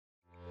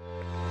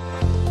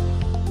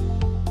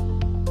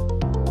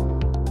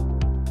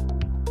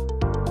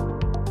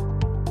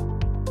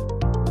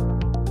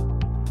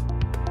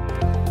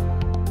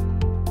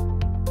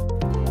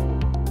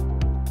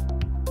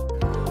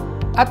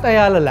At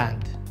Ayala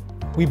Land,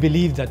 we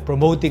believe that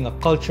promoting a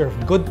culture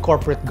of good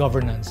corporate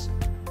governance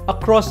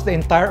across the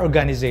entire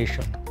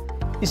organization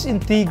is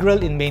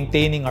integral in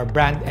maintaining our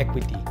brand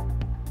equity,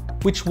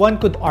 which one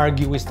could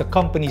argue is the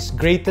company's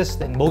greatest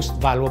and most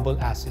valuable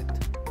asset.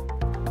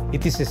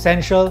 It is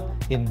essential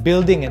in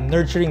building and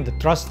nurturing the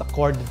trust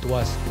accorded to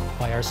us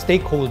by our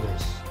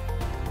stakeholders.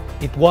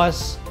 It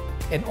was,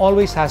 and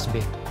always has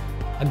been,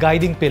 a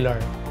guiding pillar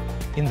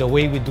in the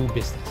way we do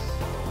business.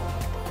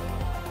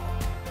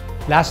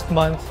 Last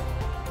month,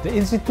 the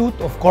Institute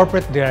of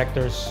Corporate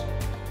Directors,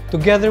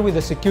 together with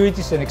the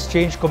Securities and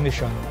Exchange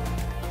Commission,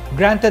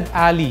 granted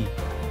ALI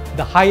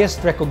the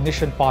highest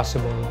recognition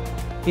possible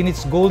in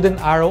its Golden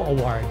Arrow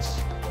Awards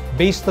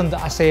based on the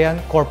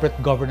ASEAN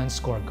Corporate Governance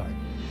Scorecard.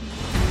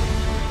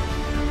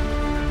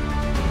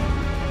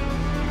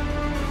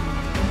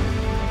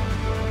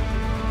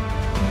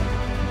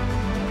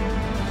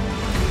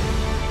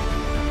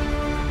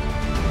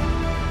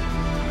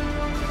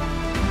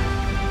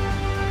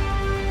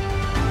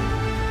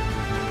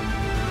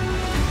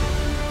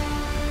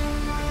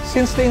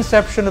 Since the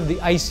inception of the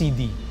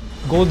ICD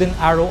Golden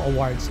Arrow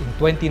Awards in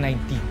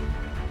 2019,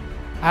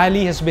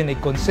 ALI has been a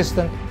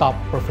consistent top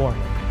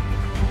performer.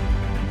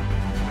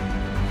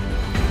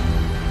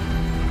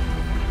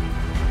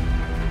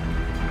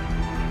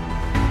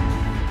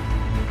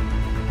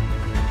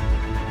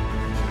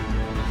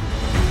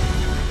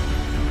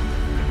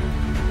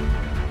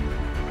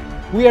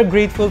 We are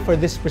grateful for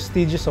this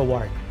prestigious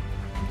award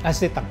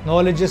as it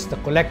acknowledges the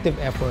collective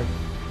effort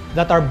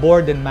that our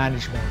board and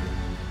management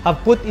have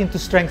put into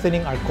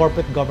strengthening our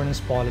corporate governance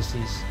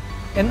policies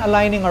and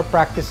aligning our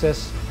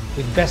practices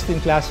with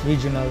best-in-class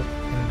regional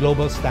and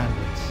global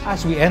standards.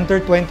 As we enter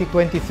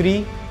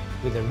 2023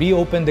 with a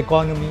reopened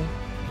economy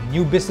and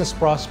new business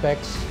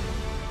prospects,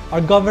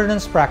 our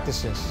governance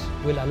practices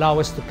will allow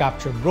us to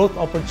capture growth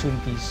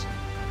opportunities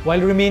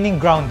while remaining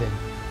grounded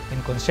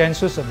in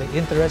consensus of the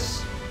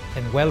interests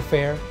and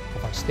welfare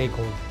of our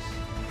stakeholders.